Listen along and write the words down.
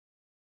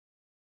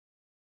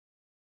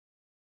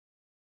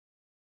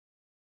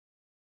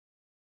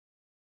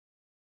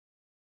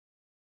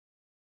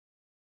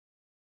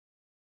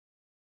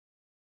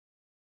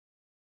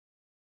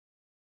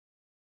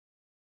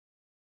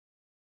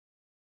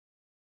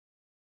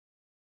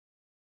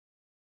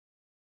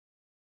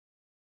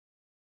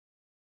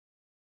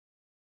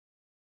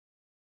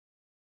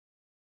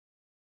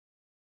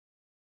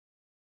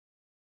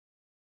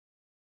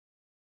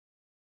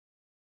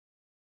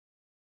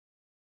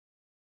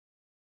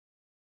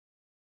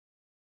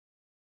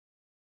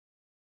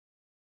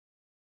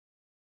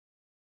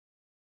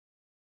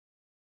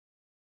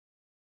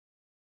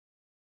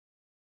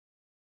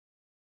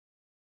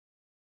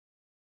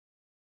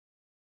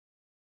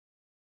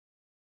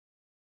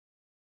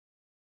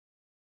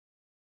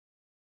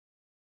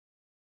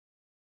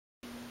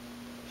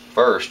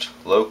First,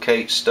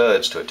 locate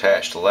studs to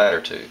attach the ladder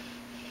to.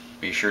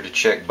 Be sure to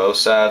check both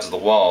sides of the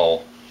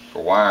wall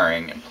for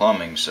wiring and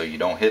plumbing so you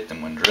don't hit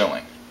them when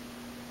drilling.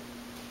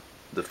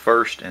 The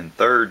first and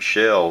third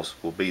shelves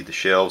will be the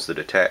shelves that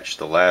attach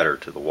the ladder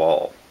to the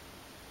wall.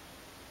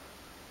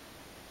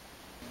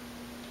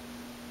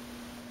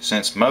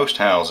 Since most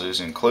houses,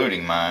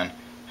 including mine,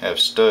 have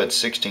studs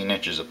 16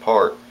 inches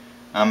apart,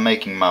 I'm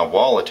making my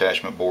wall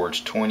attachment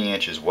boards 20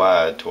 inches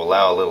wide to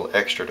allow a little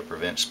extra to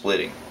prevent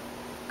splitting.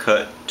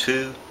 Cut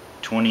two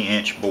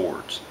 20-inch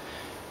boards.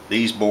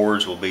 These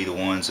boards will be the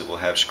ones that will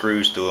have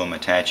screws through them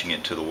attaching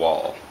it to the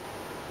wall.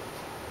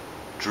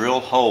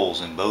 Drill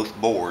holes in both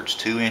boards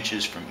 2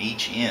 inches from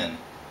each end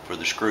for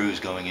the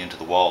screws going into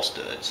the wall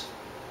studs.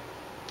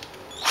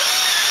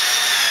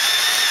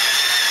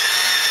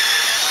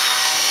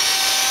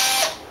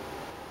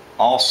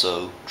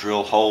 Also,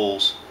 drill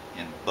holes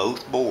in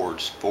both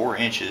boards 4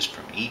 inches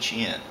from each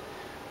end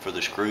for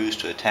the screws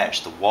to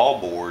attach the wall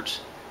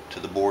boards to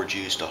the boards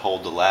used to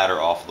hold the ladder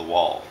off the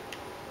wall.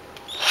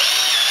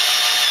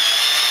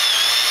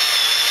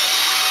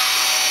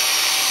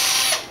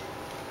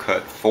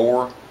 Cut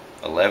 4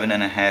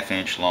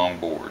 11.5-inch long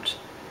boards.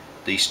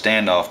 These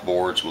standoff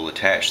boards will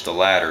attach the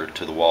ladder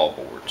to the wall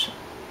boards.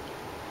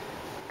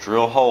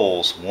 Drill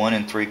holes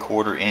 1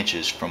 3/4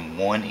 inches from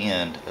one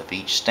end of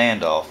each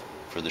standoff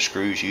for the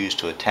screws used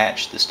to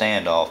attach the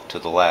standoff to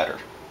the ladder.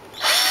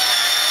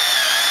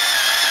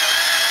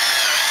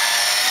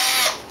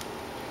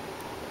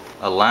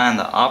 Align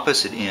the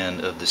opposite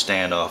end of the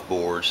standoff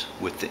boards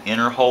with the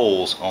inner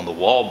holes on the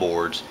wall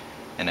boards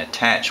and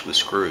attach with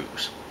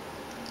screws.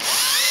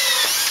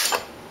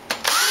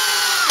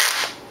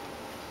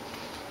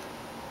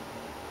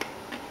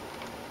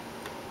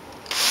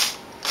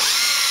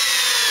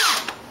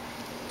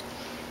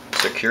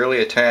 Securely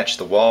attach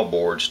the wall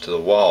boards to the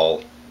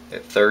wall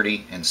at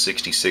 30 and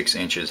 66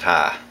 inches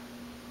high.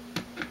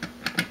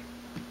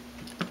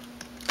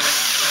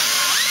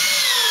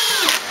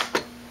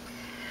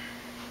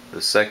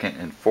 The second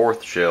and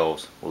fourth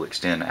shelves will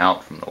extend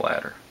out from the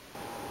ladder.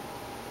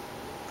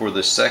 For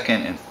the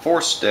second and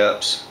fourth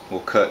steps,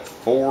 we'll cut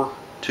 4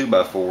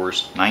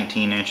 2x4s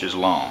 19 inches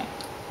long.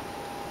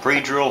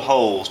 Pre-drill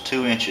holes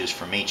 2 inches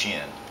from each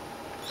end.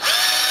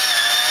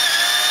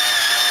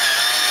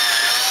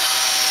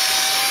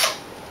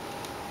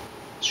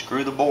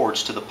 Screw the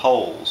boards to the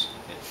poles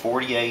at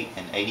 48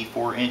 and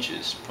 84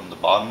 inches from the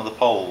bottom of the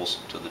poles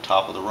to the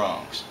top of the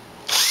rungs.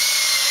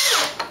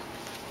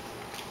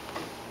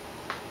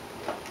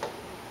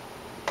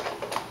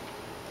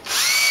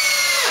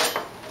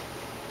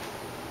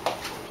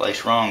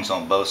 Place rungs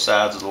on both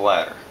sides of the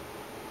ladder.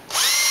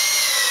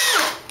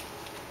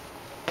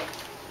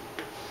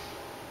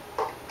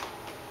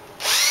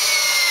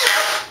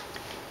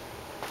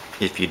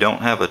 If you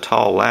don't have a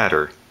tall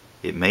ladder,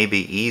 it may be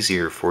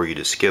easier for you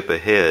to skip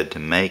ahead to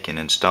make and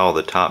install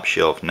the top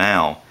shelf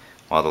now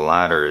while the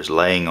ladder is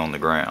laying on the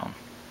ground.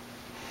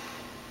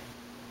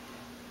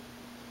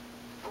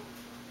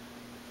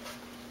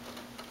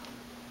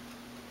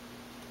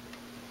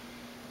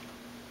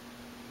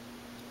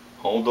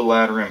 Hold the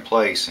ladder in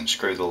place and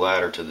screw the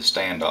ladder to the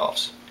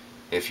standoffs.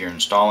 If you're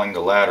installing the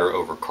ladder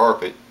over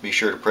carpet, be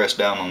sure to press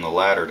down on the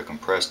ladder to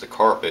compress the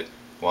carpet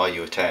while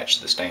you attach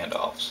the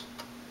standoffs.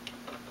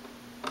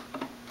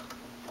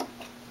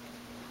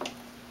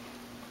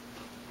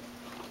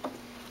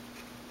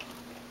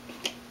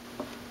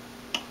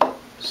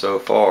 So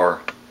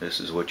far, this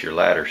is what your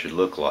ladder should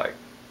look like.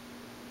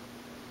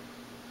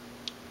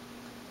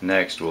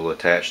 Next, we'll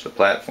attach the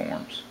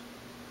platforms.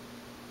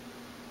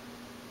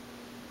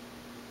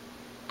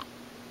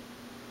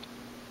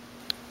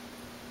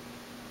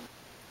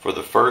 For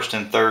the first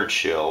and third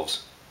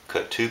shelves,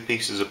 cut 2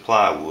 pieces of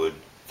plywood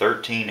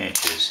 13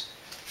 inches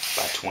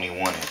by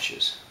 21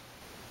 inches.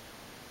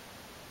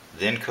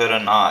 Then cut a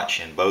notch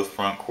in both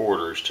front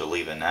quarters to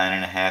leave a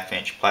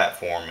 9.5-inch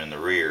platform in the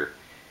rear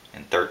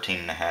and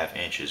 13.5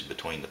 inches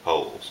between the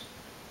poles.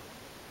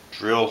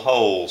 Drill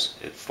holes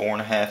at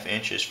 4.5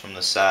 inches from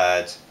the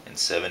sides and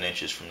 7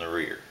 inches from the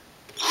rear.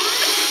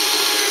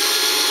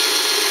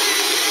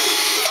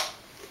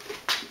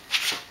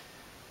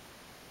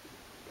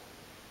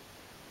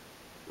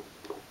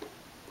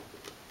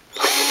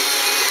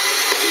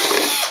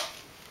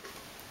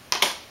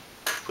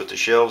 Put the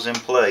shelves in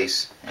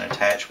place and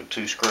attach with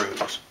 2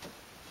 screws.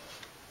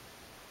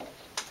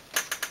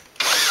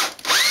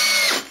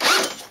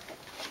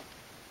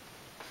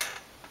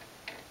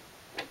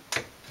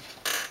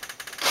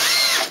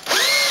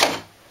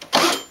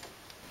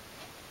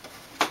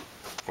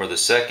 For the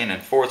second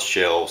and fourth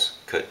shelves,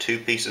 cut 2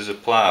 pieces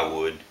of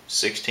plywood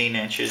 16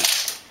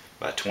 inches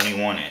by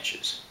 21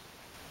 inches.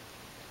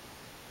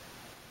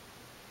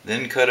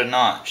 Then cut a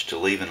notch to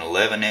leave an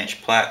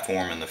 11-inch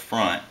platform in the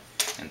front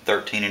and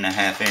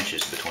 13.5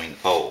 inches between the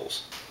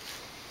poles.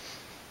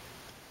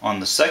 On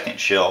the second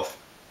shelf,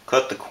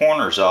 cut the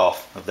corners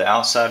off of the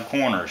outside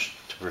corners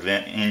to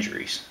prevent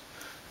injuries.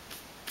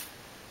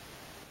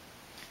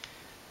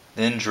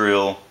 Then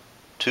drill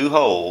 2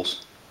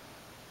 holes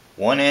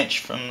 1 inch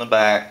from the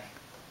back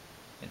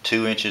and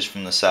 2 inches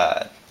from the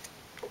side.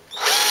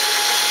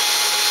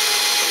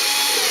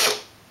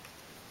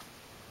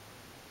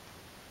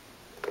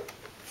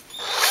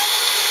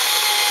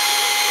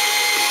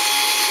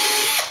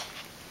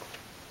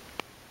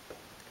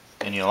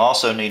 And you'll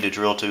also need to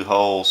drill 2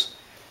 holes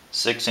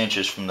 6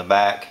 inches from the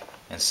back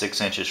and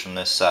 6 inches from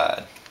this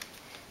side.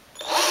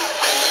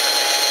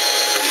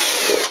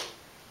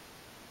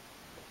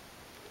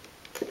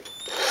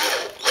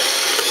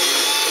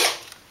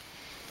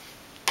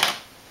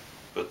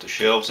 Put the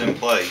shelves in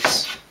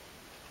place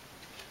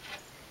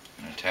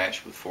and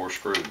attach with 4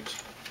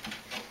 screws.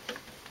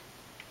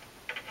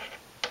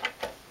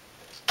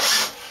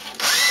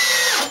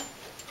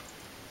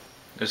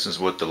 This is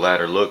what the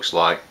ladder looks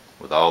like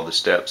with all the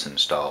steps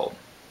installed.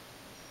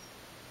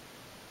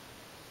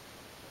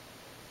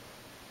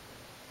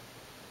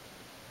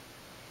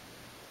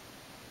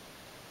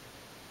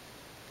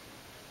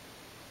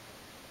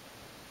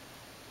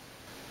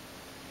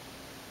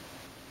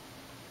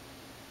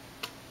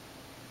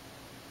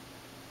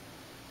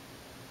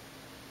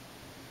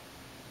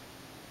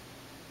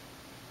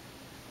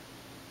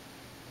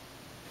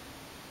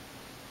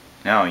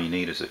 Now all you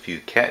need is a few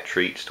cat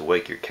treats to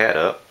wake your cat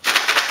up.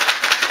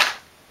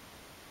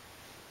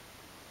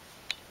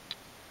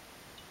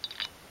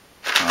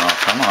 Oh,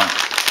 come on.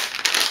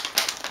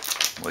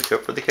 Wake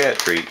up for the cat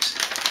treats.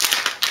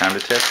 Time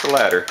to test the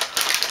ladder.